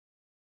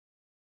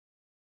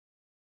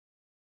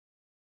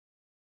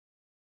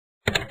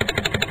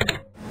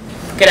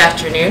Good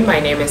afternoon, my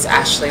name is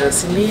Ashley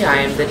Lisenby. I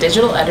am the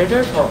digital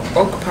editor for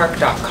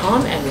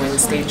oakpark.com and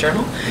Wednesday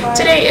Journal.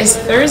 Today is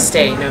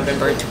Thursday,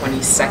 November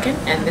 22nd,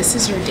 and this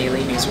is your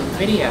daily newsroom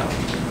video.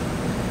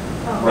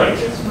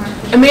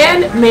 A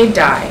man may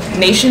die,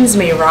 nations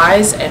may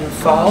rise and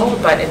fall,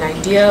 but an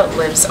idea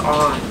lives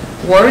on.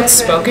 Words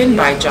spoken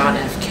by John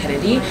F.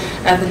 Kennedy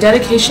at the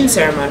dedication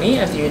ceremony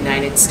of the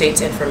United States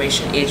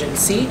Information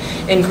Agency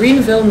in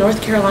Greenville,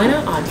 North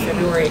Carolina on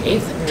February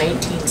 8,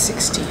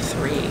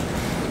 1963.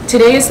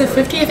 Today is the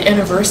 50th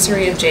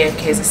anniversary of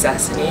JFK's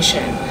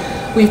assassination.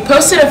 We've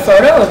posted a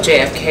photo of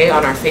JFK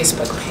on our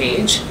Facebook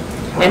page,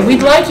 and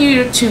we'd like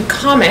you to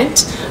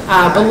comment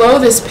below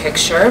this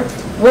picture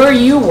where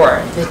you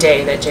were the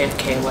day that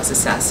JFK was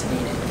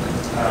assassinated.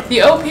 The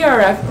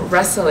OPRF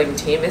wrestling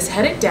team is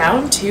headed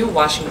down to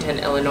Washington,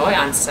 Illinois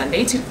on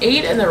Sunday to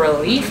aid in the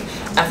relief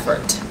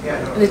effort.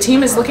 The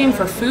team is looking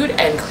for food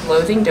and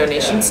clothing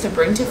donations to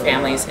bring to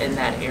families in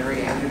that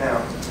area.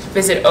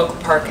 Visit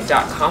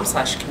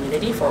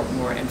oakpark.com/community for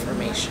more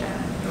information.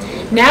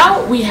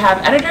 Now we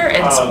have editor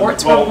and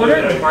sports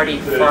reporter Marty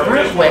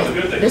Farmer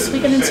with This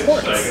Weekend in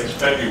Sports.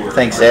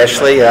 Thanks,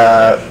 Ashley.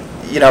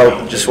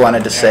 Just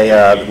wanted to say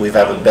we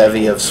have a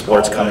bevy of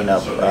sports coming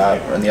up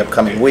in the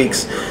upcoming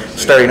weeks.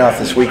 Starting off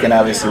this weekend,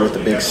 obviously, with the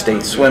big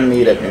state swim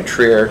meet at New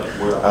Trier.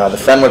 The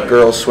Fenwick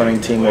girls swimming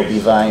team will be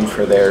vying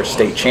for their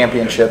state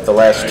championship. The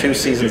last 2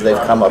 seasons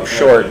they've come up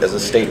short as a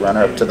state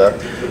runner-up to the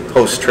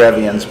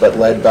Post-Trevians, but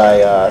led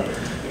by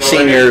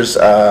seniors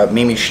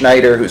Mimi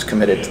Schneider, who's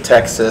committed to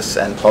Texas,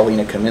 and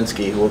Paulina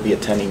Kaminsky, who will be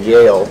attending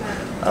Yale.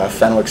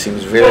 Fenwick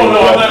seems very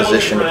well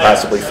positioned to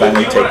possibly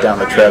finally take down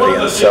the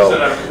Trevians. So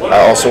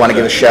I also want to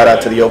give a shout out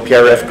to the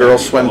OPRF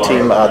girls swim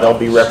team. They'll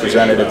be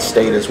represented at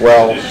state as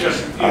well,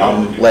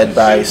 led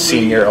by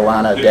senior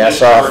Alana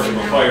Dasoff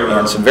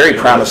and some very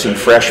promising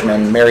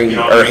freshmen,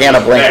 Hannah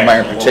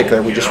Blankenmeyer in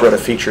particular. We just wrote a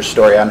feature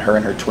story on her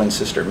and her twin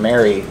sister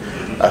Mary,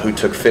 who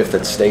took 5th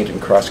at state in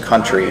cross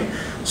country.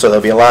 So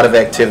there'll be a lot of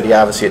activity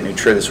obviously at New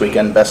Trier this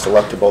weekend. Best of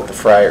luck to both the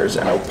Friars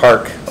and Oak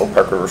Park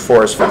River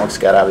Forest. Fenwick's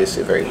got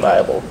obviously a very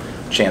viable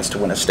chance to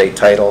win a state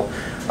title.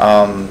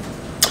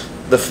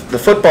 The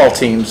football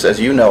teams, as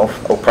you know,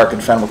 Oak Park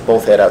and Fenwick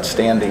both had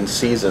outstanding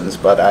seasons,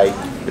 but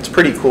it's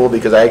pretty cool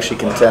because I actually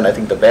contend I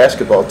think the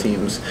basketball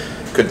teams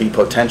could be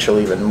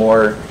potentially even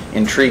more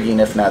intriguing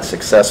if not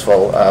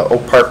successful.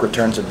 Oak Park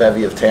returns a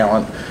bevy of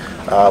talent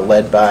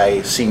led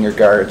by senior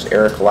guards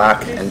Eric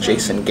Locke and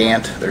Jason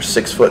Gant. They're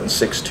 6 foot and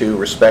 6'2"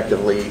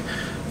 respectively,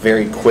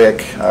 very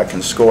quick,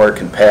 can score,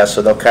 can pass,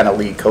 so they'll kind of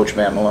lead Coach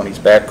Matt Maloney's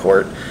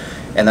backcourt.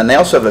 And then they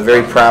also have a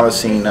very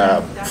promising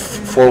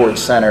forward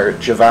center,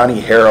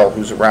 Giovanni Harrell,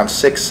 who's around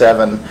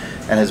 6'7"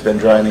 and has been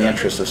drawing the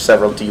interest of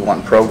several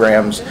D1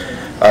 programs.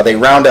 They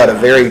round out a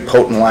very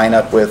potent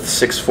lineup with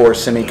 6'4"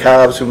 Simi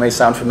Cobbs, who may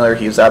sound familiar.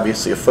 He is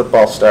obviously a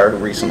football star who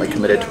recently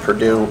committed to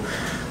Purdue.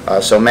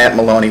 So Matt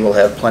Maloney will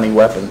have plenty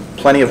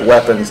of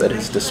weapons at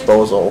his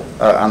disposal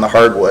on the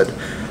hardwood.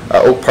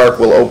 Oak Park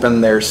will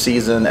open their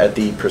season at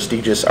the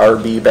prestigious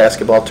RB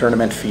basketball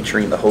tournament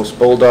featuring the host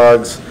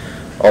Bulldogs,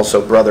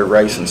 also Brother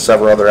Rice and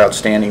several other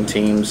outstanding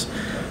teams.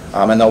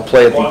 And they'll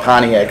play at the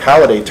Pontiac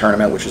Holiday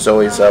Tournament, which is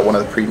always one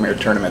of the premier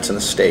tournaments in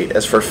the state.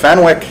 As for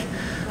Fenwick,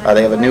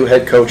 they have a new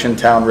head coach in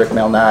town, Rick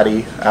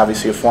Malnati,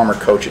 obviously a former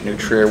coach at New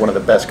Trier, one of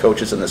the best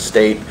coaches in the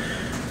state.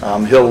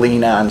 He'll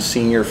lean on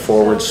senior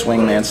forward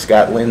swingman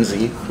Scott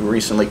Lindsay, who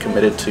recently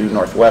committed to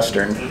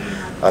Northwestern.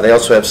 They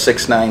also have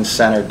 6'9"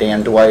 center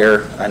Dan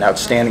Dwyer, an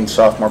outstanding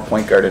sophomore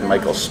point guard in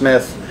Michael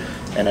Smith,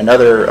 and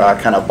another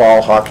kind of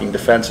ball-hawking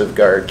defensive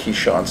guard,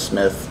 Keyshawn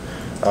Smith,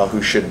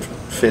 who should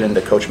fit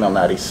into Coach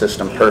Malnati's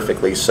system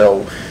perfectly.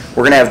 So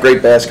we're going to have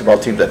great basketball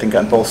teams, I think,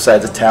 on both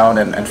sides of town,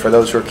 and for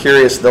those who are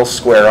curious, they'll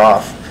square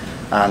off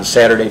on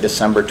Saturday,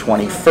 December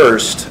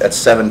 21st at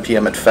 7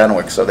 p.m. at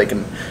Fenwick, so they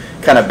can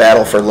kind of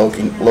battle for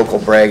local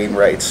bragging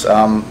rights.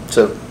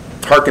 To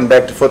harken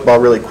back to football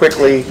really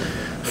quickly,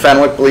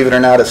 Fenwick, believe it or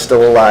not, is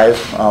still alive.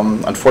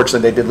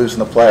 Unfortunately, they did lose in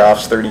the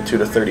playoffs,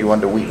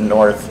 32-31 to Wheaton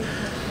North,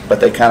 but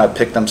they kind of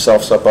picked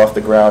themselves up off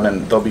the ground,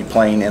 and they'll be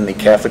playing in the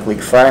Catholic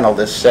League Final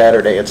this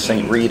Saturday at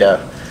St.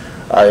 Rita.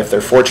 If they're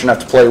fortunate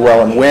enough to play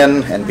well and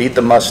win and beat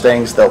the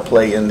Mustangs, they'll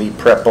play in the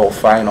Prep Bowl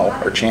Final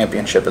or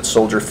Championship at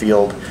Soldier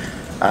Field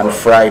on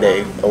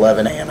Friday,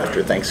 11 a.m.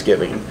 after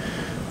Thanksgiving.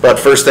 But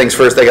first things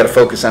first, they got to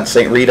focus on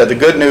St. Rita. The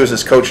good news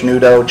is Coach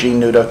Nudo, Gene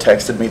Nudo,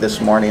 texted me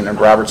this morning,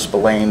 and Robert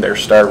Spillane, their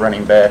star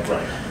running back,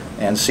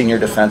 and senior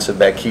defensive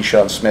back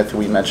Keyshawn Smith, who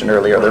we mentioned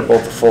earlier, they're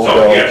both a full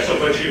go.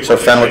 So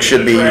Fenwick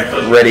should be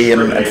ready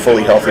and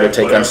fully healthy to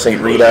take on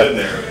St.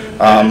 Rita.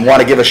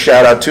 Want to give a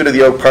shout out too to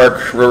the Oak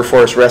Park River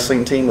Forest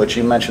wrestling team, which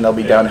you mentioned they'll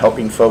be down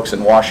helping folks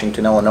in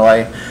Washington,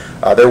 Illinois.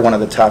 They're one of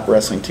the top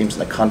wrestling teams in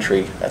the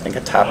country, I think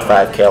a top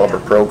 5 caliber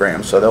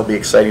program, so they'll be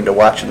exciting to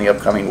watch in the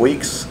upcoming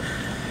weeks.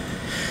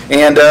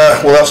 And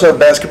we'll also have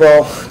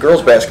basketball,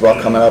 girls basketball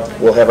coming up.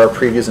 We'll have our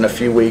previews in a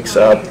few weeks.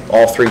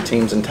 All 3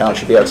 teams in town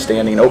should be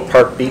outstanding. Oak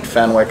Park beat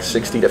Fenwick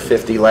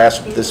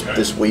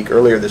 60-50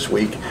 earlier this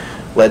week,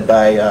 led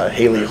by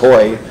Haley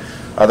Hoy,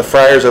 The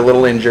Friars are a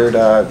little injured.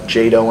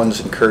 Jade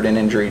Owens incurred an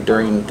injury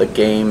during the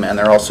game, and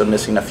they're also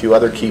missing a few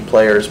other key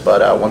players,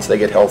 but once they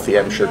get healthy,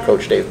 I'm sure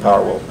Coach Dave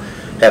Power will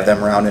have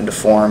them round into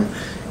form.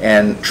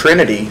 And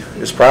Trinity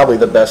is probably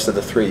the best of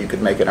the three. You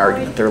could make an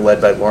argument. They're led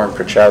by Lauren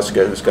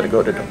Prochowska, who's going to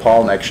go to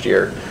DePaul next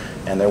year,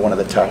 and they're one of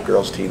the top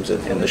girls teams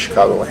in the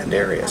Chicagoland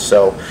area.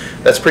 So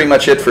that's pretty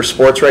much it for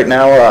sports right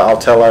now. I'll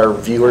tell our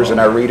viewers and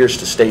our readers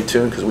to stay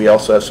tuned, because we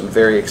also have some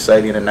very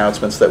exciting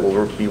announcements that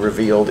will be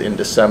revealed in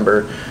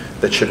December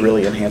that should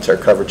really enhance our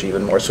coverage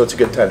even more. So it's a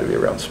good time to be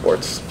around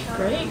sports.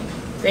 Great.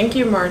 Thank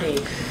you, Marty.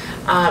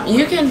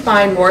 You can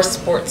find more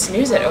sports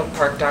news at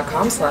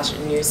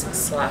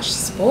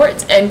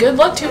oakpark.com/news/sports. And good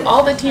luck to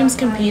all the teams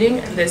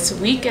competing this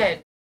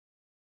weekend.